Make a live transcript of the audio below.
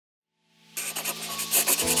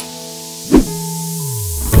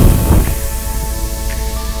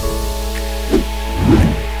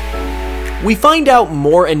We find out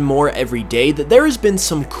more and more every day that there has been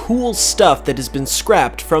some cool stuff that has been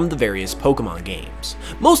scrapped from the various Pokemon games.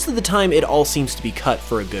 Most of the time it all seems to be cut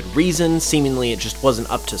for a good reason, seemingly it just wasn't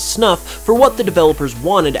up to snuff for what the developers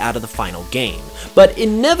wanted out of the final game. But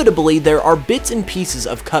inevitably there are bits and pieces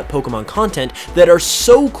of cut Pokemon content that are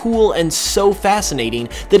so cool and so fascinating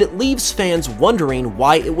that it leaves fans wondering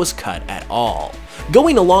why it was cut at all.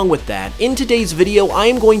 Going along with that, in today's video I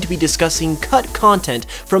am going to be discussing cut content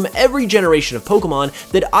from every generation of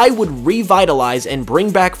Pokemon that I would revitalize and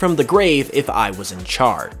bring back from the grave if I was in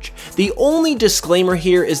charge. The only disclaimer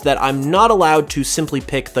here is that I'm not allowed to simply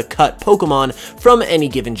pick the cut Pokemon from any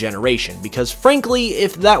given generation, because frankly,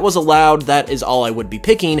 if that was allowed, that is all I would be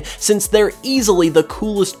picking, since they're easily the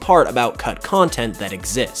coolest part about cut content that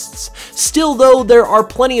exists. Still though, there are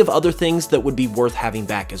plenty of other things that would be worth having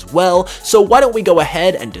back as well, so why don't we go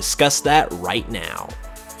ahead and discuss that right now.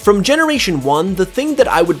 From Generation 1, the thing that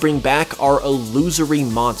I would bring back are illusory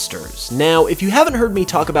monsters. Now, if you haven't heard me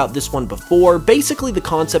talk about this one before, basically the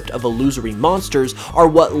concept of illusory monsters are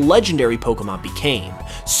what legendary Pokemon became.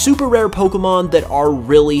 Super rare Pokemon that are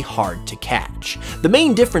really hard to catch. The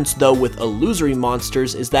main difference though with illusory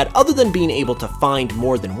monsters is that other than being able to find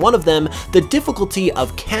more than one of them, the difficulty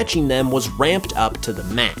of catching them was ramped up to the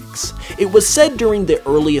max. It was said during the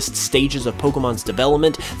earliest stages of Pokemon's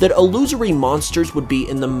development that illusory monsters would be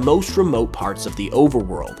in the most remote parts of the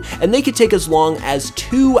overworld, and they could take as long as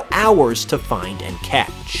 2 hours to find and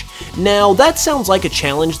catch. Now, that sounds like a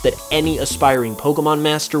challenge that any aspiring Pokemon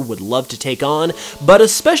master would love to take on, but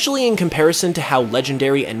especially in comparison to how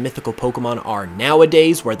legendary and mythical Pokemon are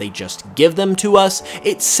nowadays, where they just give them to us,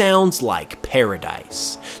 it sounds like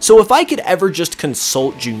paradise. So if I could ever just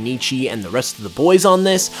consult Junichi and the rest of the boys on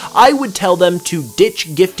this, I would tell them to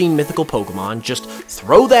ditch gifting mythical Pokemon, just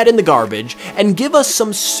throw that in the garbage, and give us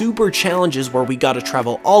some super challenges where we gotta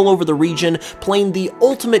travel all over the region playing the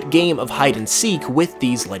ultimate game of hide and seek with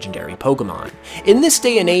these legendary Pokemon. In this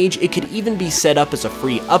day and age, it could even be set up as a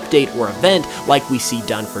free update or event like we see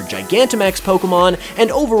done for Gigantamax Pokemon,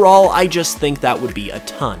 and overall I just think that would be a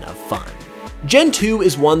ton of fun. Gen 2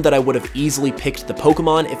 is one that I would have easily picked the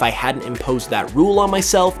Pokemon if I hadn't imposed that rule on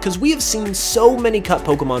myself, because we have seen so many cut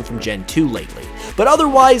Pokemon from Gen 2 lately. But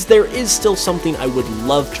otherwise, there is still something I would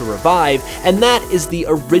love to revive, and that is the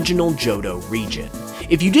original Johto region.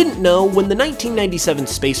 If you didn't know, when the 1997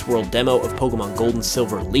 Space World demo of Pokemon Gold and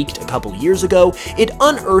Silver leaked a couple years ago, it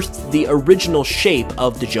unearthed the original shape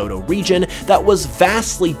of the Johto region that was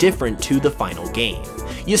vastly different to the final game.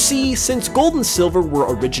 You see, since Gold and Silver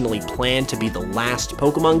were originally planned to be the last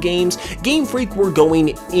Pokemon games, Game Freak were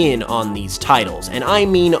going in on these titles, and I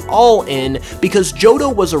mean all in, because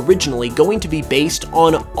Johto was originally going to be based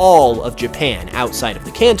on all of Japan outside of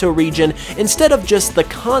the Kanto region, instead of just the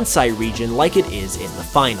Kansai region like it is in the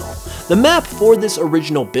final. The map for this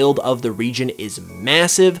original build of the region is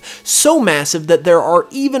massive, so massive that there are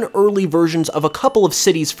even early versions of a couple of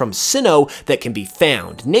cities from Sinnoh that can be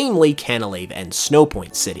found, namely Canalave and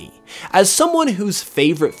Snowpoint City. As someone whose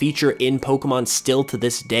favorite feature in Pokemon still to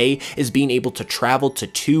this day is being able to travel to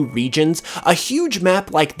 2 regions, a huge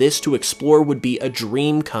map like this to explore would be a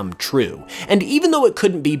dream come true. And even though it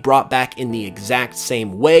couldn't be brought back in the exact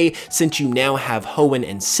same way, since you now have Hoenn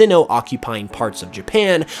and Sinnoh occupying parts of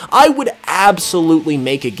Japan, I would absolutely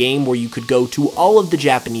make a game where you could go to all of the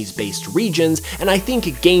Japanese-based regions, and I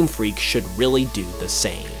think Game Freak should really do the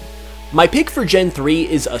same. My pick for Gen 3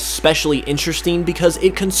 is especially interesting because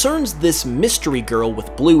it concerns this mystery girl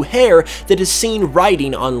with blue hair that is seen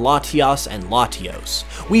riding on Latias and Latios.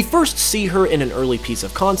 We first see her in an early piece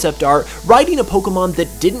of concept art riding a Pokemon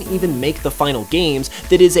that didn't even make the final games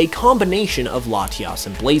that is a combination of Latias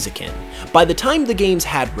and Blaziken. By the time the games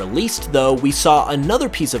had released though, we saw another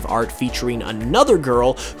piece of art featuring another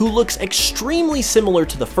girl who looks extremely similar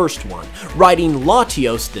to the first one, riding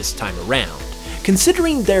Latios this time around.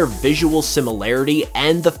 Considering their visual similarity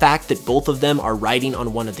and the fact that both of them are riding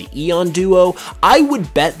on one of the Eon duo, I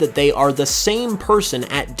would bet that they are the same person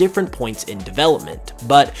at different points in development.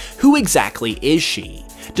 But who exactly is she?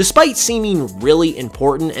 Despite seeming really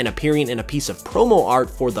important and appearing in a piece of promo art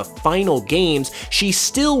for the final games, she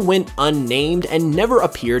still went unnamed and never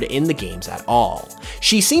appeared in the games at all.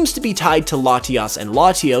 She seems to be tied to Latias and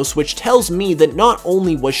Latios, which tells me that not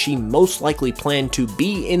only was she most likely planned to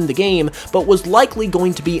be in the game, but was likely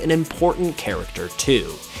going to be an important character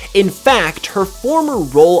too. In fact, her former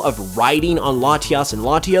role of riding on Latias and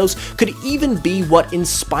Latios could even be what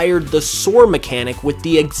inspired the soar mechanic with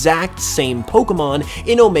the exact same Pokemon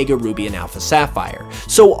in Omega Ruby and Alpha Sapphire.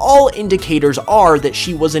 So all indicators are that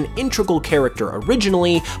she was an integral character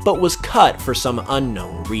originally, but was cut for some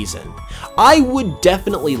unknown reason. I would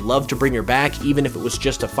definitely love to bring her back, even if it was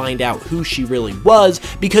just to find out who she really was,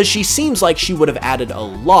 because she seems like she would have added a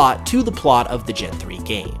lot to the plot of the Gen 3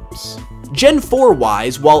 games. Gen 4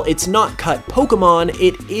 wise, while it's not cut Pokemon,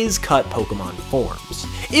 it is cut Pokemon forms.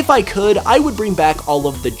 If I could, I would bring back all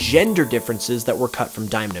of the gender differences that were cut from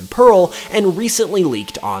Diamond and Pearl and recently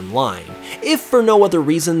leaked online, if for no other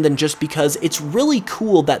reason than just because it's really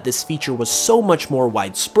cool that this feature was so much more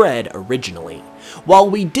widespread originally. While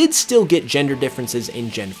we did still get gender differences in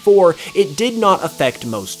Gen 4, it did not affect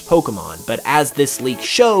most Pokemon, but as this leak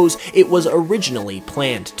shows, it was originally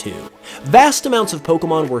planned to. Vast amounts of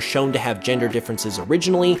Pokemon were shown to have gender differences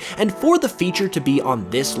originally, and for the feature to be on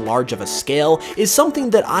this large of a scale is something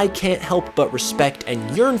that I can't help but respect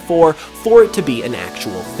and yearn for it to be an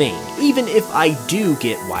actual thing, even if I do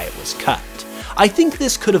get why it was cut. I think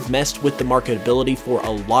this could have messed with the marketability for a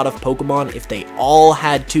lot of Pokemon if they all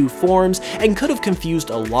had two forms, and could have confused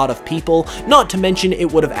a lot of people, not to mention it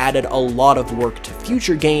would have added a lot of work to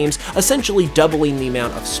future games, essentially doubling the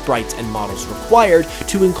amount of sprites and models required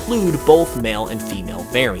to include both male and female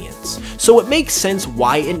variants. So it makes sense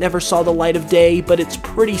why it never saw the light of day, but it's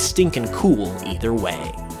pretty stinking cool either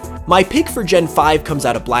way. My pick for Gen 5 comes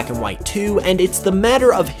out of Black and White 2, and it's the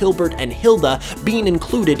matter of Hilbert and Hilda being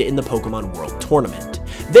included in the Pokemon World Tournament.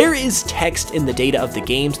 There is text in the data of the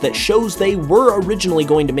games that shows they were originally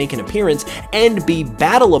going to make an appearance and be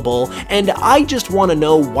battleable, and I just want to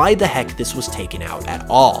know why the heck this was taken out at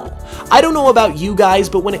all. I don't know about you guys,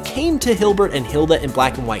 but when it came to Hilbert and Hilda in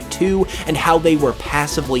Black and White 2 and how they were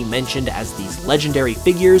passively mentioned as these legendary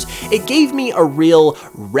figures, it gave me a real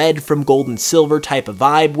Red from Gold and Silver type of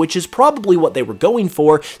vibe, which is probably what they were going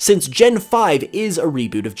for since Gen 5 is a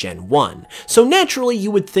reboot of Gen 1. So naturally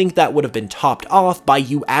you would think that would have been topped off by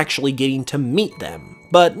you actually getting to meet them.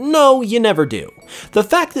 But no, you never do. The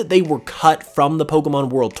fact that they were cut from the Pokemon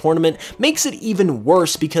World Tournament makes it even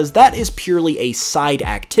worse because that is purely a side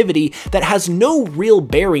activity that has no real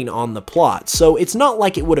bearing on the plot, so it's not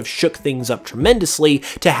like it would have shook things up tremendously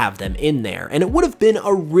to have them in there, and it would have been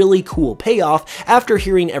a really cool payoff after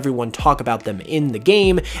hearing everyone talk about them in the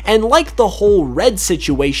game, and like the whole Red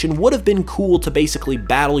situation, would have been cool to basically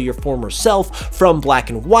battle your former self from Black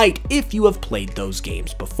and White if you have played those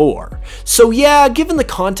games before. So yeah, given the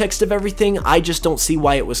context of everything, I just don't see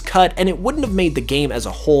why it was cut, and it wouldn't have made the game as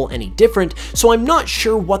a whole any different, so I'm not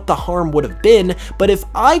sure what the harm would have been, but if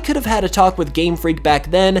I could have had a talk with Game Freak back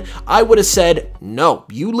then, I would have said, no,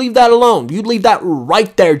 you leave that alone, you leave that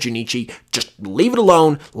right there, Junichi, just leave it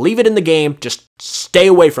alone, leave it in the game, just stay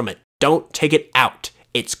away from it, don't take it out,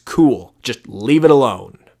 it's cool, just leave it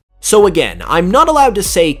alone. So again, I'm not allowed to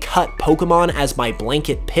say cut Pokemon as my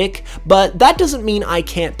blanket pick, but that doesn't mean I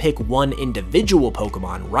can't pick one individual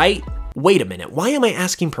Pokemon, right? Wait a minute, why am I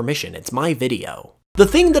asking permission? It's my video. The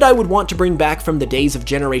thing that I would want to bring back from the days of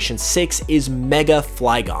Generation 6 is Mega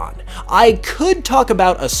Flygon. I could talk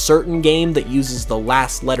about a certain game that uses the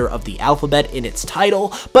last letter of the alphabet in its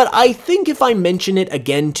title, but I think if I mention it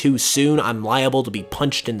again too soon, I'm liable to be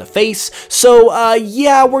punched in the face, so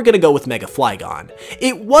yeah, we're gonna go with Mega Flygon.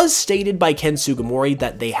 It was stated by Ken Sugimori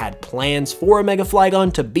that they had plans for a Mega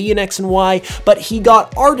Flygon to be an X and Y, but he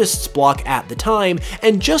got artist's block at the time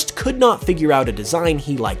and just could not figure out a design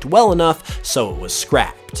he liked well enough, so it was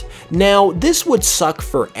scrapped. Now, this would suck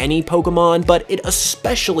for any Pokemon, but it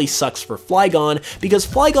especially sucks for Flygon because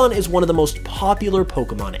Flygon is one of the most popular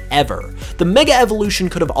Pokemon ever. The Mega Evolution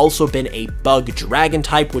could have also been a Bug Dragon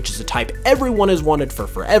type, which is a type everyone has wanted for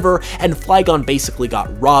forever, and Flygon basically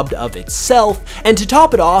got robbed of itself, and to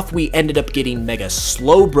top it off, we ended up getting Mega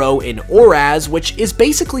Slowbro in Oraz, which is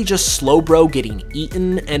basically just Slowbro getting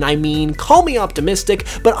eaten, and I mean, call me optimistic,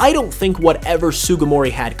 but I don't think whatever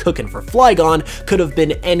Sugimori had cooking for Flygon could have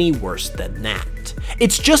been any worse than that.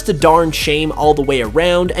 It's just a darn shame all the way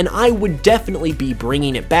around, and I would definitely be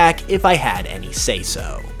bringing it back if I had any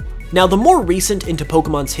say-so. Now, the more recent into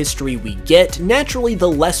Pokemon's history we get, naturally the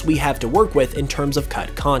less we have to work with in terms of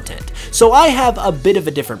cut content. So I have a bit of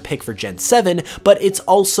a different pick for Gen 7, but it's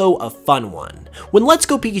also a fun one. When Let's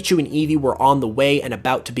Go Pikachu and Eevee were on the way and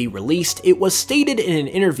about to be released, it was stated in an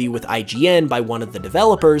interview with IGN by one of the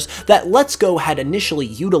developers that Let's Go had initially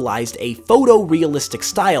utilized a photorealistic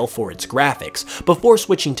style for its graphics, before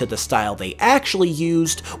switching to the style they actually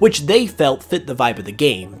used, which they felt fit the vibe of the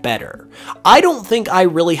game better. I don't think I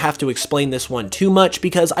really have to explain this one too much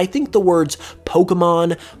because I think the words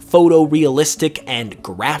Pokemon, photorealistic, and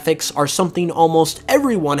graphics are something almost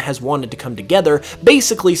everyone has wanted to come together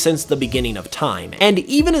basically since the beginning of time. And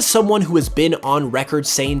even as someone who has been on record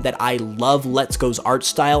saying that I love Let's Go's art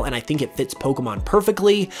style and I think it fits Pokemon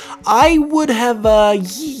perfectly, I would have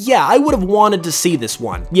wanted to see this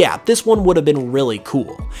one. Yeah, this one would have been really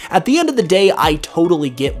cool. At the end of the day, I totally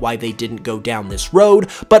get why they didn't go down this road,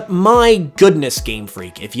 but my goodness, Game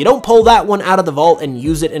Freak, if you don't pull that one out of the vault and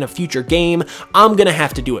use it in a future game, I'm gonna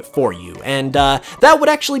have to do it for you, and that would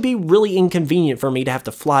actually be really inconvenient for me to have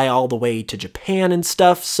to fly all the way to Japan and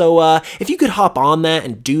stuff, so if you could hop on that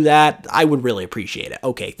and do that, I would really appreciate it.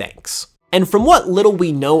 Okay, thanks. And from what little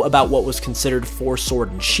we know about what was considered for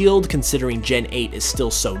Sword and Shield, considering Gen 8 is still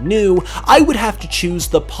so new, I would have to choose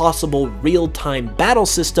the possible real-time battle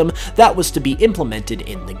system that was to be implemented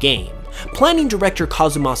in the game. Planning director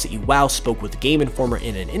Kazumasa Iwao spoke with Game Informer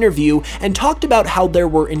in an interview and talked about how there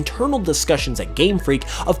were internal discussions at Game Freak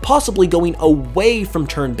of possibly going away from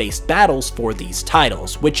turn-based battles for these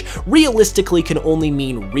titles, which realistically can only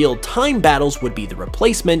mean real-time battles would be the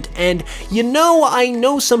replacement, and I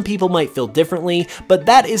know some people might feel differently, but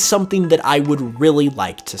that is something that I would really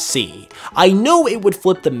like to see. I know it would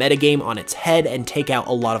flip the metagame on its head and take out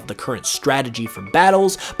a lot of the current strategy for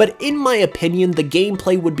battles, but in my opinion, the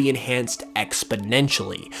gameplay would be enhanced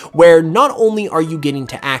exponentially, where not only are you getting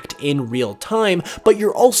to act in real time, but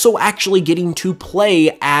you're also actually getting to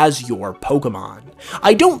play as your Pokemon.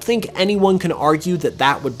 I don't think anyone can argue that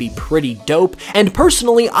that would be pretty dope, and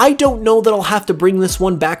personally, I don't know that I'll have to bring this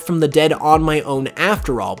one back from the dead on my own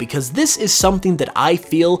after all, because this is something that I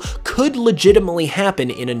feel could legitimately happen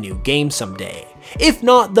in a new game someday. If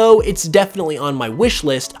not though, it's definitely on my wish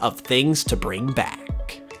list of things to bring back.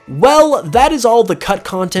 Well, that is all the cut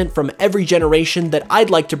content from every generation that I'd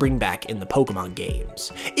like to bring back in the Pokemon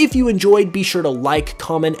games. If you enjoyed, be sure to like,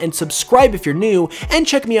 comment, and subscribe if you're new, and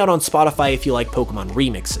check me out on Spotify if you like Pokemon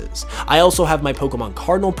remixes. I also have my Pokemon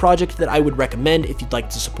Cardinal project that I would recommend if you'd like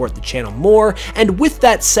to support the channel more, and with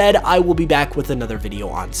that said, I will be back with another video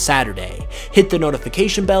on Saturday. Hit the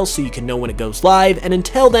notification bell so you can know when it goes live, and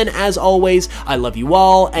until then, as always, I love you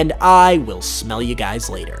all, and I will smell you guys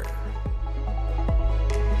later.